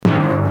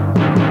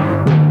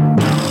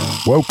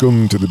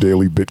Welcome to the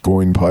Daily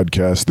Bitcoin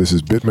Podcast. This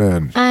is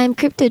Bitman. I'm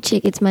Crypto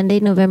Chick. It's Monday,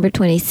 November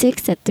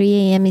 26th at 3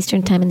 a.m.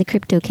 Eastern Time in the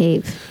Crypto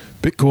Cave.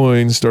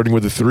 Bitcoin starting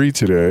with a 3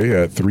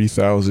 today at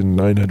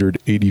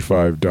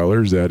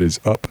 $3,985. That is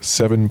up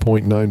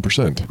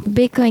 7.9%.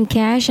 Bitcoin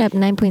Cash up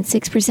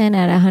 9.6%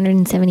 at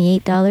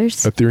 $178.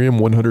 Ethereum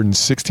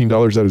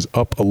 $116. That is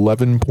up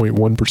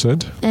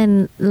 11.1%.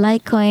 And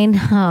Litecoin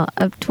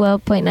up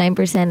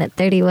 12.9% at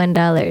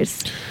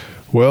 $31.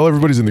 Well,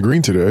 everybody's in the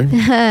green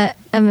today.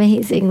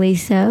 Amazingly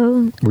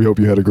so. We hope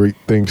you had a great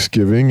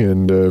Thanksgiving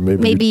and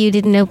maybe you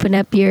didn't open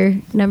up your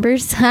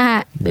numbers.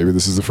 Maybe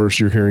this is the first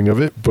you're hearing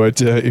of it,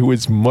 but it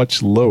was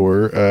much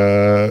lower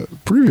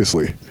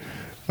previously.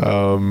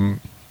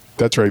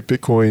 That's right.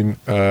 Bitcoin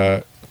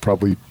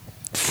probably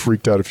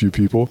freaked out a few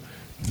people.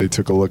 They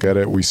took a look at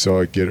it. We saw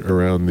it get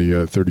around the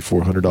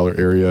 $3,400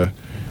 area,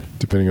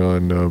 depending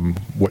on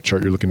what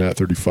chart you're looking at,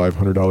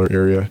 $3,500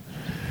 area.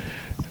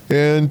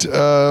 And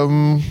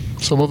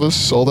some of us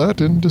saw that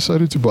and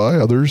decided to buy.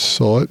 Others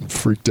saw it,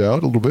 freaked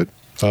out a little bit.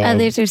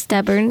 Others are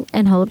stubborn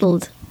and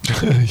hodled.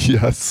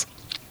 Yes.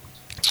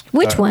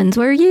 Which ones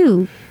were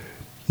you?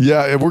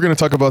 Yeah, we're going to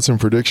talk about some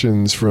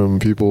predictions from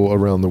people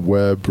around the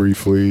web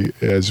briefly,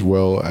 as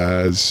well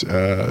as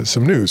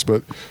some news.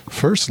 But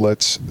first,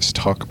 let's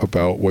talk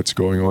about what's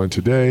going on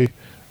today.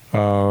 A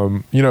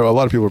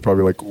lot of people are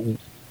probably like,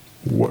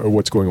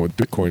 what's going on with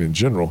Bitcoin in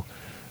general?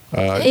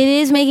 It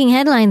is making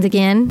headlines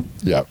again.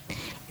 Yeah.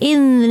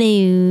 In the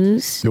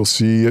news. You'll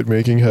see it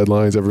making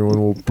headlines. Everyone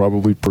will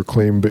probably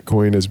proclaim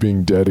Bitcoin as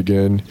being dead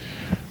again.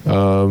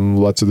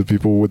 Lots of the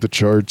people with the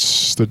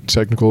charts, the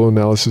technical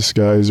analysis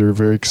guys are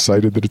very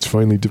excited that it's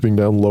finally dipping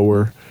down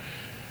lower.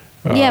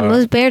 Yeah,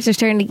 most bears are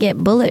starting to get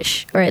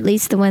bullish, or at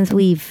least the ones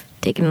we've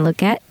taken a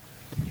look at.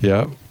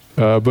 Yeah.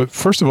 But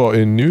first of all,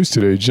 in news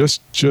today,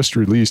 just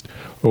released,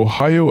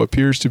 Ohio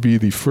appears to be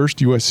the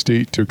first U.S.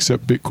 state to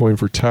accept Bitcoin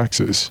for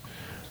taxes.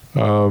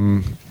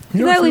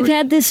 We've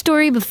had this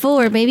story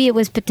before. Maybe it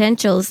was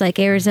potentials like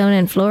Arizona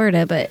and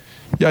Florida, but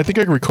yeah, I think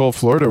I can recall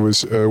Florida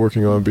was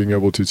working on being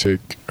able to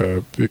take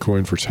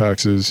Bitcoin for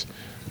taxes.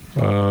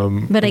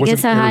 But I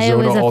guess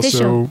Ohio Arizona was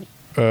official.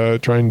 Also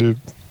trying to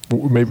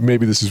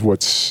maybe this is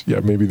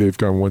maybe they've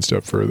gone one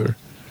step further.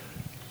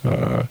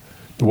 The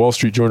Wall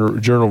Street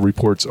Journal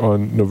reports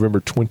on November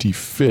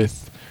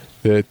 25th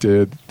that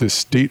the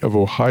state of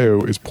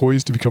Ohio is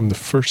poised to become the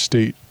first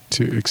state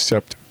to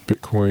accept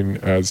Bitcoin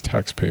as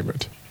tax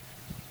payment.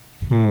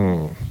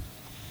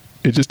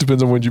 It just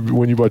depends on when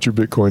you bought your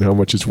Bitcoin, how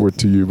much it's worth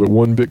to you. But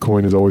one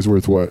Bitcoin is always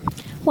worth what?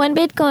 One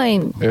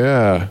Bitcoin.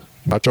 Yeah.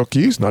 Not your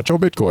keys, not your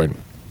Bitcoin.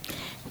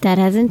 That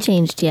hasn't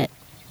changed yet.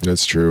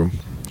 That's true.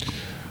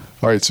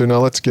 All right, so now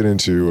let's get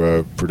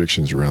into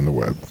predictions around the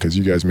web, because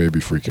you guys may be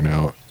freaking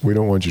out. We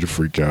don't want you to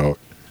freak out.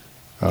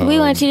 We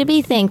want you to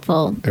be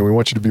thankful. And we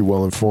want you to be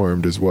well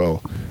informed as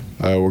well.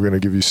 We're going to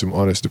give you some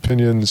honest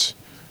opinions.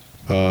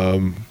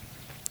 And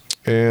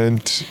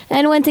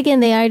once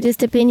again, they are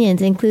just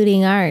opinions,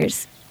 including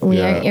ours.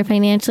 We aren't your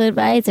financial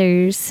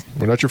advisors.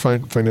 We're not your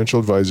financial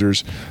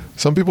advisors.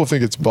 Some people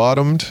think it's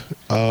bottomed.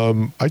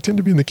 I tend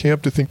to be in the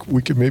camp to think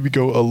we could maybe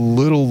go a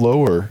little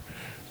lower.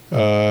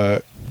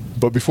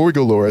 But before we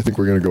go lower, I think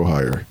we're going to go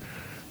higher.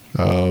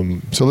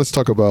 So let's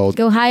talk about...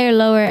 Go higher,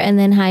 lower, and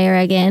then higher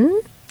again?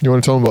 You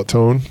want to tell them about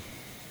Tone?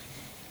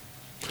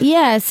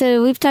 Yeah,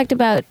 so we've talked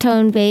about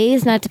Tone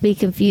Vays, not to be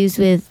confused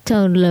with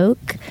Tone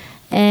Loc.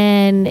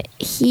 And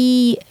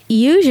he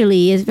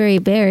usually is very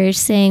bearish,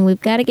 saying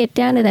we've got to get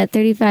down to that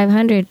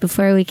 3,500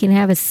 before we can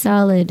have a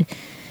solid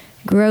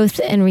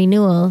growth and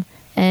renewal.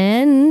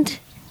 And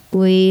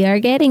we are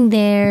getting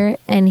there.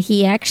 And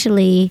he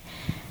actually,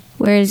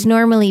 whereas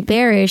normally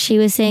bearish, he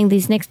was saying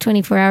these next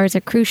 24 hours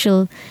are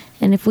crucial.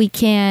 And if we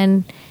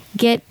can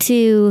get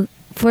to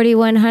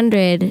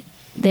 4,100,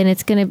 then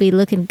it's going to be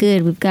looking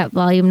good. We've got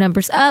volume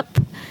numbers up.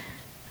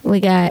 We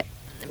got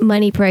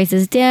money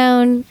prices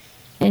down.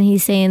 And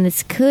he's saying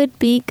this could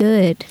be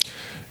good.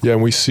 Yeah,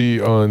 and we see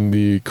on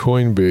the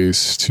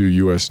Coinbase to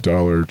US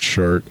dollar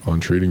chart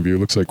on TradingView, it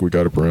looks like we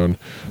got up around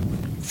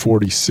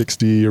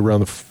 40.60,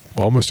 around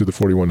almost to the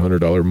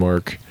 $4,100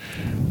 mark.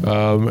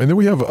 And then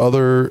we have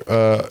other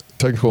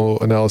technical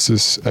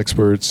analysis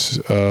experts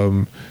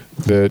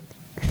that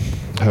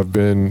have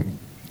been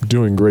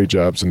doing great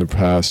jobs in the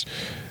past.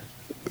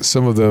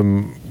 Some of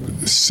them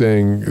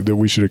saying that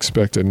we should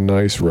expect a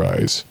nice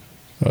rise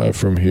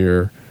from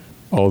here,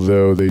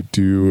 although they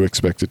do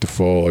expect it to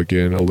fall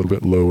again a little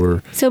bit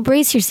lower. So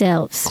brace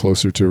yourselves.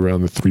 Closer to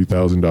around the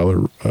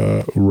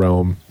 $3,000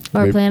 realm.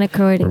 Or plan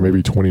accordingly. Or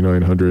maybe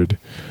 $2,900.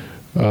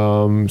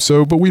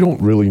 But we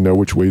don't really know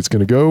which way it's going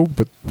to go.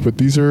 But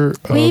these are...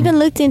 we even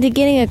looked into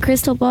getting a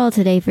crystal ball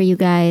today for you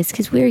guys,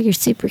 because we're your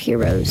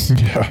superheroes.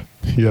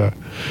 Yeah.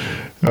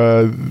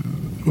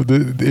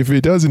 If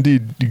it does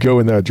indeed go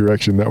in that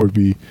direction, that would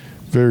be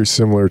very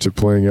similar to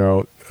playing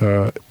out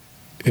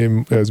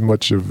in as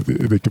much of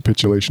the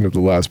capitulation of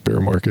the last bear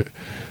market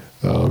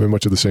in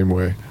much of the same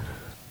way.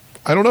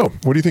 I don't know.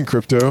 What do you think,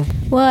 crypto?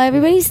 Well,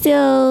 everybody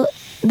still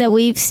that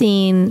we've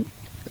seen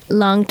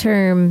long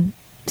term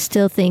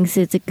still thinks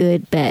it's a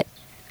good bet.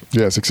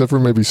 Yes, except for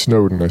maybe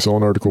Snowden. I saw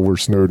an article where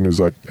Snowden is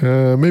like,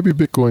 maybe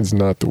Bitcoin's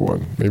not the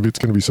one. Maybe it's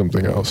going to be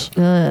something else.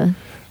 And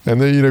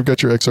then, you've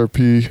got your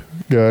XRP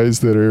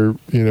guys that are,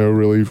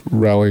 really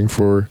rallying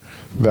for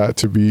that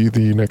to be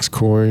the next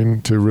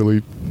coin to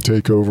really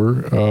take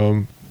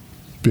over,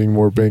 being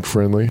more bank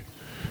friendly.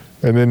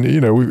 And then,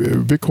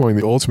 Bitcoin,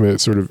 the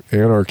ultimate sort of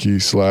anarchy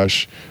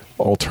 /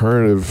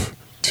 alternative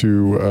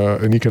to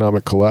an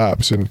economic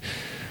collapse. And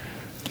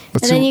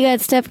then you got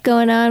stuff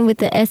going on with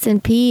the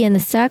S&P and the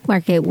stock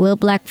market. Will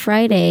Black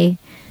Friday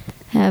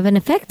have an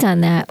effect on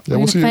that? We're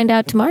going to find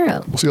out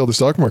tomorrow. We'll see how the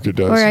stock market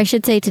does. Or I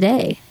should say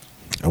today.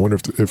 I wonder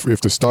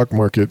if the stock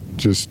market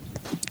just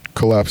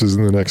collapses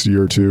in the next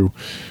year or two.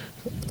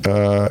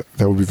 That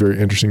would be very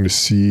interesting to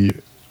see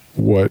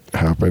what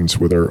happens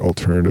with our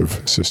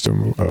alternative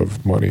system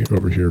of money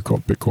over here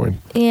called Bitcoin.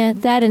 Yeah,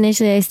 that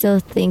initially I still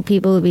think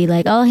people would be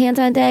like, all hands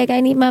on deck, I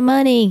need my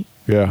money.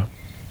 Yeah,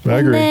 I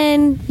agree.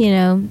 And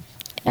then,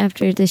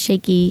 after the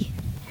shaky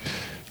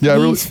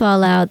leaves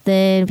fall out,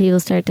 then people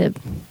start to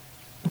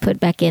put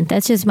back in.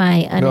 That's just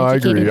my uneducated No, I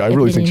agree. opinion. I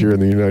really think here in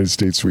the United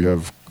States we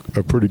have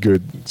a pretty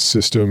good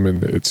system,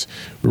 and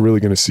we're really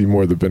going to see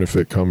more of the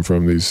benefit come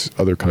from these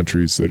other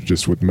countries that are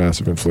just with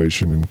massive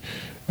inflation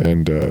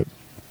and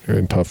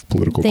tough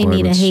political climates.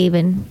 They need a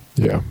haven.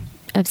 Yeah.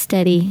 Of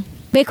steady.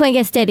 Bitcoin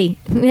gets steady.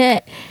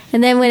 And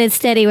then when it's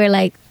steady, we're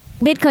like,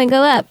 Bitcoin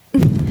go up.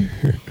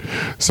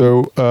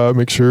 So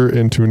make sure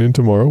and tune in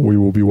tomorrow. We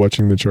will be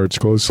watching the charts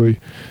closely.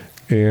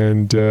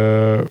 And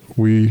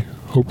we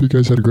hope you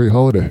guys had a great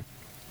holiday.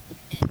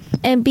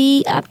 And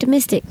be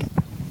optimistic.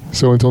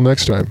 So until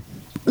next time.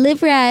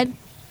 Live rad.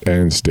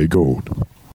 And stay gold.